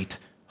great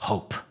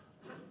hope."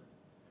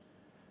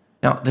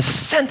 Now, the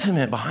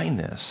sentiment behind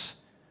this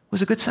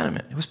was a good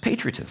sentiment. It was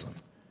patriotism.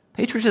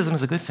 Patriotism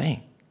is a good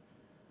thing.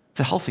 It's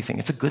a healthy thing.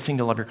 It's a good thing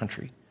to love your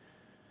country.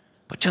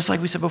 But just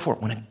like we said before,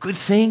 when a good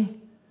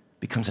thing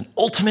becomes an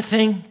ultimate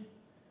thing,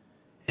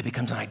 it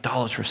becomes an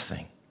idolatrous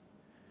thing.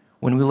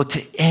 When we look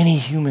to any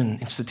human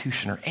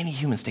institution or any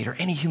human state or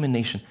any human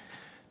nation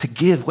to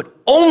give what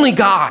only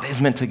God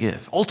is meant to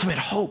give, ultimate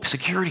hope,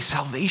 security,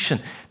 salvation,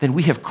 then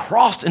we have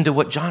crossed into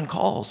what John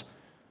calls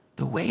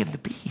the way of the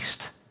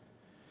beast.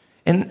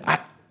 And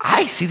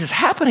I see this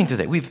happening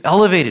today. We've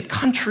elevated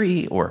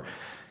country or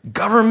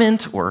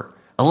government or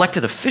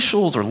elected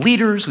officials or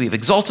leaders. We've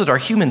exalted our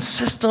human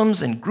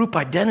systems and group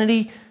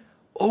identity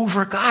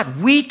over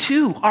God. We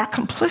too are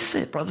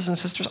complicit, brothers and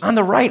sisters, on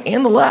the right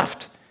and the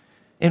left,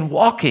 in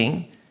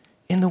walking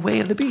in the way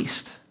of the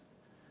beast.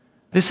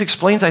 This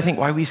explains, I think,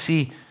 why we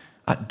see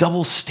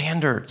double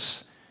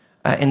standards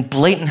and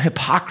blatant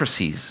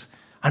hypocrisies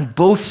on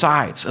both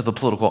sides of the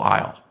political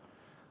aisle.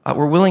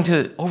 We're willing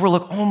to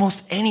overlook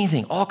almost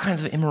anything, all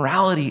kinds of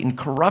immorality and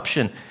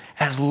corruption,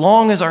 as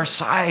long as our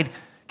side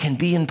can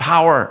be in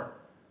power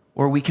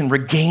or we can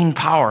regain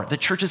power. The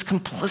church is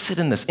complicit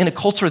in this. In a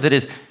culture that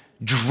is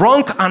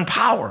drunk on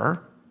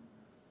power,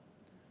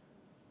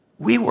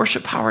 we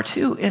worship power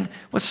too. And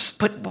what's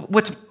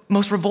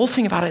most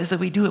revolting about it is that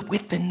we do it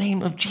with the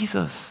name of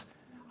Jesus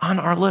on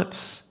our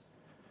lips.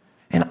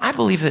 And I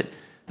believe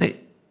that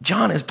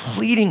John is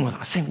pleading with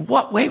us, saying,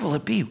 what way will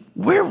it be?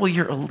 Where will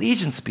your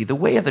allegiance be? The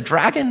way of the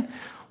dragon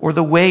or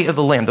the way of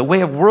the Lamb? The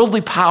way of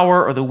worldly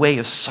power or the way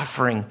of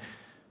suffering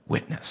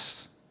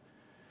witness?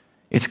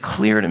 It's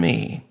clear to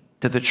me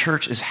that the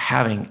church is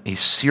having a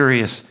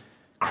serious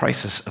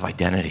crisis of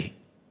identity.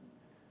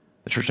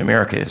 The church in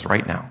America is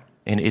right now,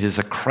 and it is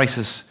a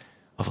crisis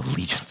of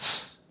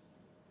allegiance.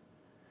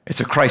 It's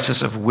a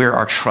crisis of where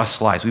our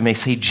trust lies. We may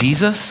say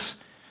Jesus,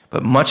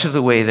 but much of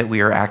the way that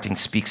we are acting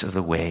speaks of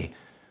the way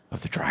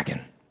of the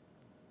dragon.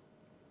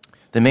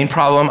 The main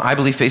problem, I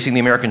believe, facing the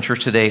American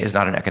church today is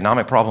not an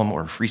economic problem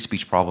or a free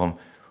speech problem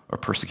or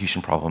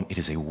persecution problem. It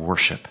is a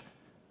worship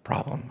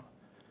problem,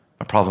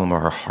 a problem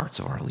of our hearts,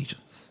 of our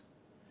allegiance.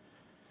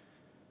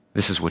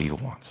 This is what evil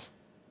wants.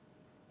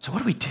 So what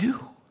do we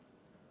do?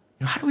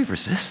 How do we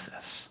resist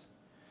this?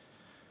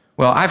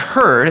 Well, I've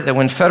heard that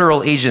when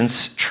federal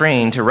agents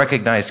train to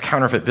recognize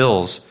counterfeit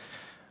bills,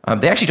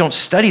 they actually don't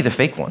study the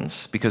fake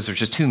ones because there's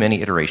just too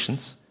many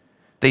iterations.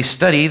 They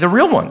study the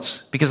real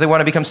ones because they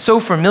want to become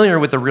so familiar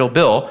with the real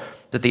bill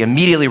that they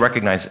immediately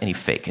recognize any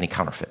fake, any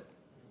counterfeit.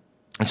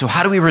 And so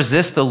how do we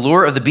resist the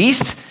lure of the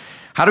beast?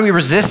 How do we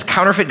resist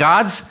counterfeit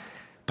gods?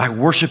 By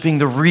worshiping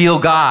the real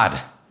God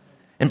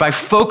and by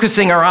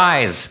focusing our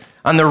eyes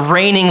on the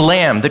reigning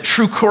Lamb, the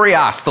true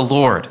Kurios, the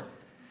Lord.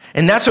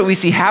 And that's what we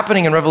see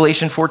happening in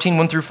Revelation 14,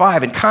 1 through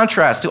 5. In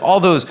contrast to all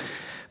those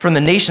from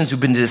the nations who've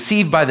been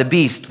deceived by the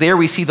beast, there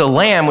we see the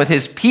Lamb with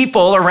his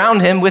people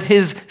around him with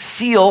his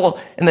seal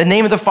and the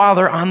name of the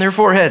Father on their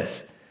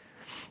foreheads.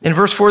 In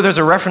verse 4, there's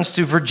a reference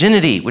to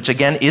virginity, which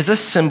again is a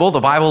symbol. The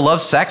Bible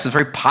loves sex. It's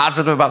very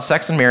positive about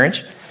sex and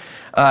marriage.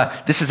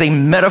 This is a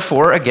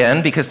metaphor,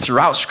 again, because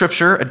throughout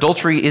Scripture,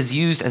 adultery is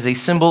used as a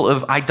symbol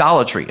of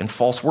idolatry and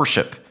false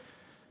worship,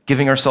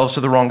 giving ourselves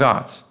to the wrong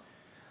gods.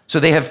 So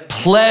they have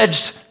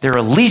pledged their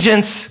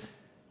allegiance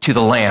to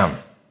the Lamb.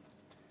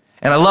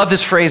 And I love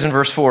this phrase in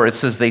verse 4. It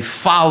says, they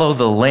follow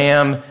the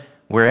Lamb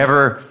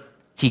wherever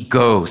he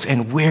goes.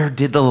 And where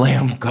did the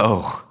Lamb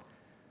go?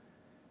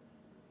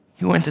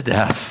 He went to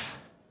death.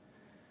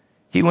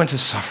 He went to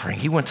suffering.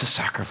 He went to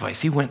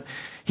sacrifice. He went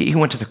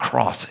to the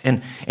cross.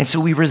 And so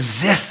we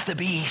resist the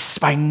beast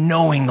by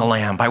knowing the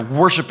Lamb, by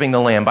worshiping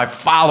the Lamb, by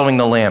following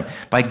the Lamb,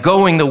 by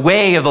going the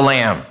way of the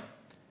Lamb,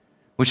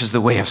 which is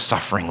the way of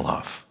suffering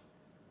love.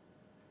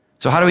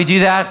 So how do we do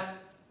that?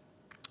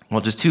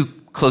 Well, just two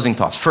closing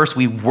thoughts. First,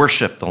 we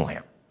worship the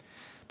Lamb.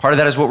 Part of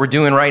that is what we're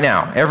doing right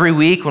now. Every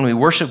week when we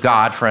worship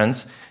God,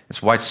 friends, that's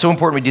why it's so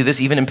important we do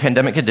this even in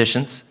pandemic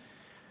conditions,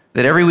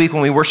 that every week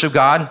when we worship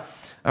God,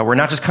 we're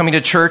not just coming to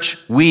church,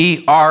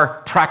 we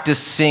are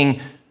practicing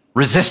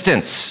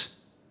resistance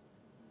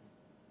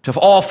to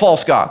all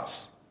false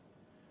gods.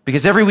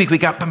 Because every week we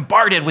got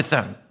bombarded with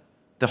them,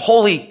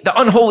 the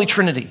unholy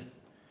Trinity,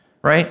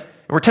 right?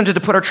 And we're tempted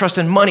to put our trust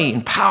in money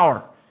and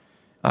power,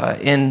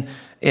 in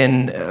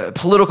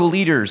political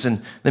leaders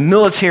and the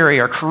military,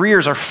 our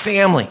careers, our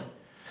family.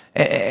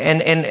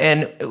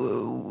 And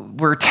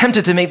we're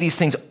tempted to make these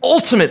things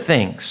ultimate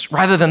things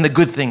rather than the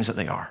good things that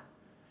they are.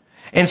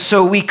 And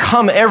so we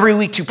come every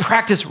week to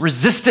practice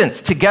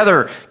resistance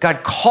together.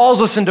 God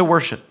calls us into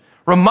worship,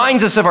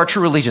 reminds us of our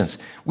true allegiance.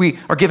 We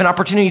are given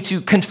opportunity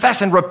to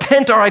confess and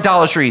repent our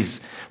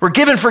idolatries. We're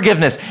given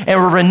forgiveness, and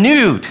we're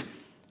renewed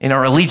in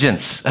our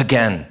allegiance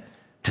again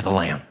to the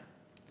Lamb.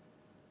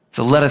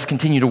 So let us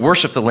continue to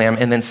worship the Lamb.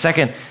 And then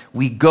second,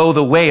 we go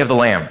the way of the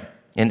Lamb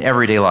in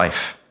everyday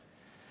life.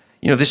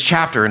 This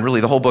chapter and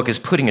really the whole book is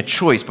putting a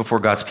choice before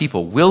God's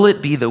people. Will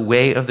it be the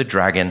way of the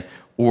dragon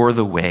or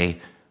the way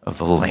of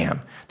the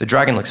Lamb? The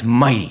dragon looks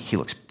mighty. He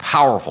looks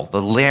powerful.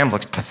 The Lamb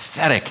looks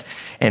pathetic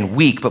and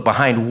weak. But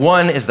behind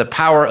one is the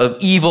power of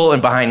evil,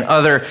 and behind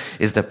other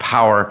is the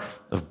power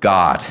of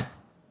God.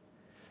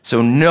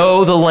 So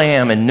know the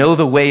Lamb and know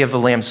the way of the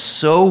Lamb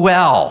so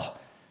well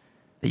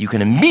that you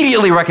can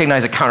immediately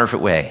recognize a counterfeit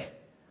way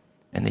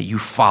and that you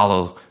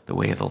follow the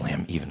way of the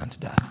Lamb even unto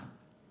death.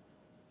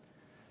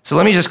 So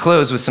let me just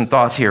close with some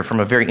thoughts here from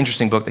a very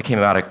interesting book that came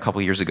out a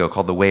couple years ago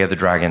called The Way of the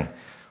Dragon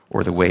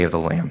or The Way of the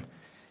Lamb.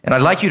 And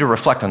I'd like you to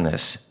reflect on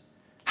this.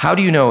 How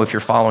do you know if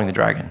you're following the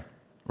dragon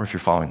or if you're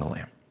following the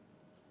Lamb?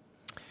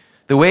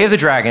 The way of the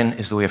dragon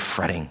is the way of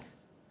fretting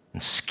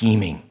and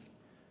scheming,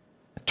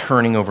 and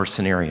turning over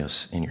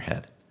scenarios in your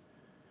head.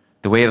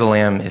 The way of the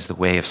Lamb is the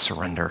way of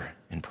surrender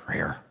and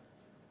prayer,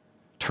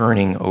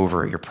 turning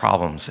over your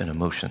problems and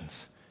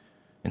emotions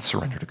and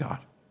surrender to God.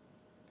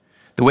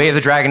 The way of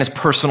the dragon is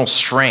personal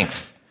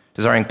strength,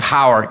 desiring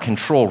power,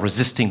 control,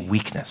 resisting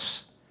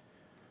weakness.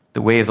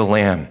 The way of the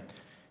Lamb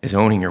is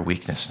owning your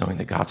weakness, knowing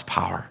that God's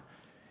power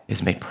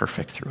is made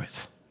perfect through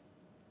it.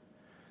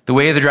 The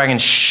way of the dragon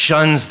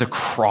shuns the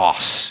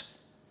cross,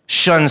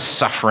 shuns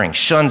suffering,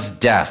 shuns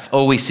death,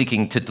 always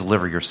seeking to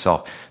deliver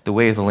yourself. The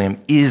way of the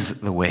Lamb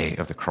is the way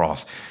of the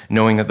cross,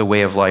 knowing that the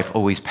way of life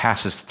always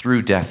passes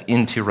through death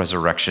into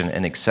resurrection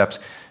and accepts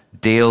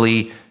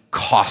daily,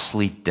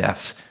 costly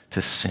deaths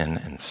to sin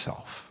and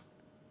self.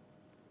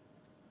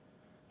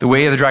 The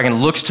way of the dragon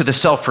looks to the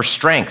self for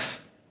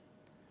strength.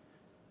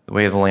 The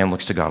way of the Lamb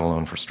looks to God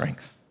alone for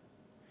strength.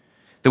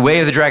 The way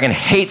of the dragon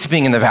hates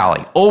being in the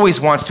valley, always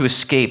wants to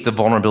escape the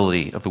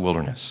vulnerability of the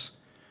wilderness.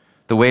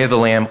 The way of the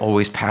Lamb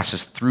always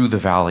passes through the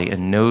valley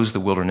and knows the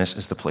wilderness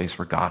is the place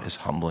where God is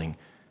humbling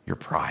your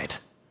pride.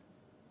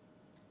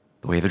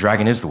 The way of the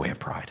dragon is the way of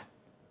pride.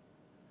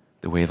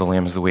 The way of the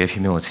Lamb is the way of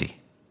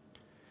humility.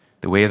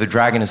 The way of the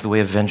dragon is the way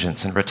of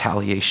vengeance and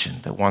retaliation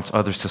that wants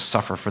others to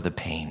suffer for the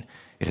pain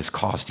it has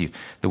caused you.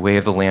 The way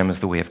of the Lamb is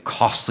the way of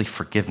costly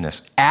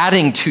forgiveness,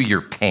 adding to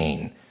your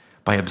pain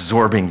by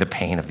absorbing the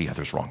pain of the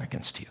others wrong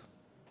against you.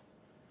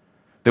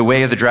 The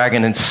way of the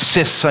dragon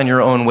insists on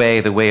your own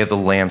way. The way of the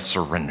Lamb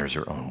surrenders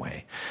your own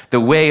way. The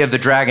way of the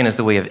dragon is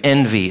the way of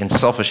envy and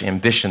selfish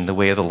ambition. The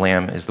way of the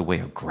Lamb is the way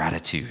of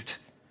gratitude,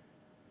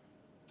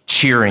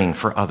 cheering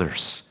for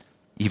others,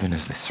 even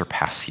as they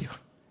surpass you.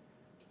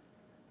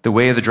 The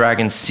way of the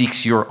dragon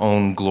seeks your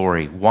own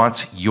glory,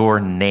 wants your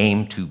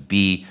name to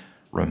be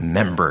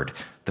remembered.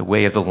 The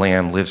way of the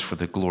Lamb lives for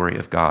the glory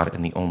of God,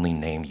 and the only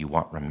name you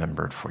want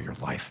remembered for your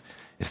life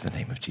is the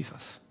name of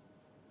Jesus.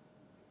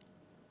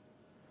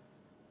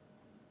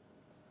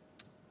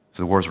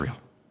 So the war is real.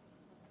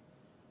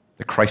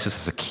 The crisis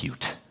is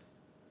acute.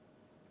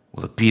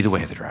 Will it be the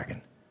way of the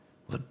dragon?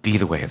 Will it be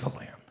the way of the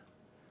Lamb?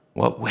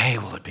 What way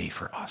will it be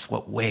for us?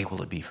 What way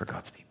will it be for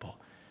God's people?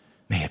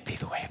 May it be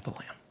the way of the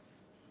Lamb.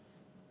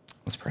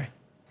 Let's pray.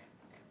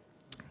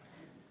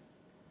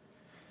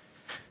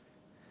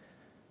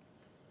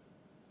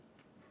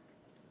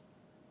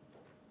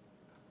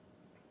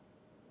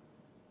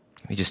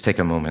 Let me just take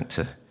a moment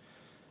to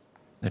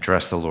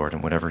address the Lord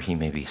and whatever he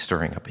may be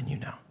stirring up in you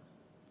now.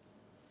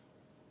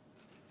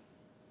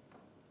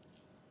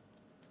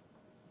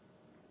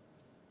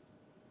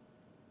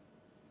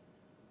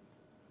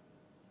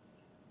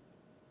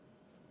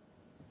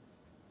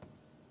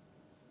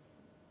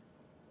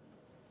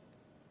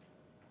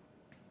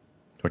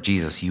 Lord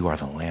Jesus, you are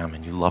the Lamb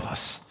and you love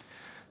us.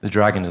 The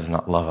dragon does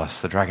not love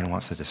us. The dragon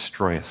wants to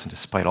destroy us. And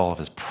despite all of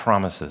his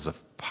promises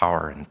of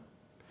power and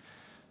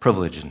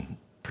privilege and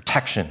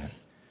protection, and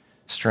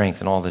strength,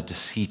 and all the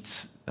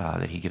deceits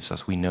that he gives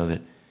us, we know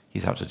that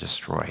he's out to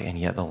destroy. And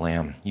yet the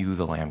Lamb, you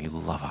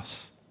love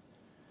us.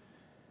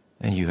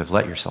 And you have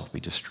let yourself be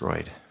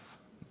destroyed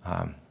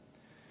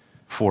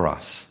for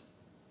us.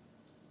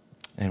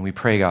 And we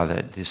pray, God,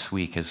 that this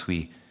week as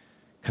we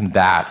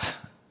combat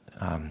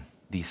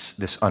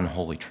this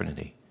unholy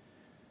trinity,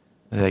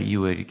 that you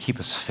would keep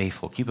us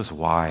faithful, keep us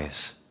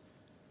wise,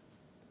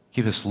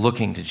 keep us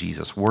looking to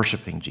Jesus,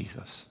 worshiping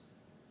Jesus,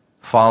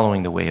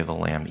 following the way of the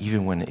Lamb,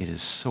 even when it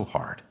is so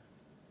hard.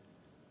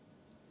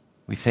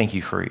 We thank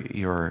you for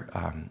your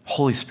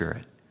Holy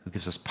Spirit who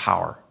gives us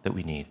power that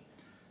we need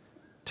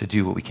to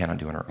do what we cannot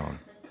do on our own.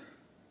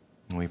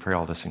 And we pray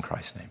all this in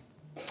Christ's name.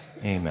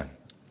 Amen.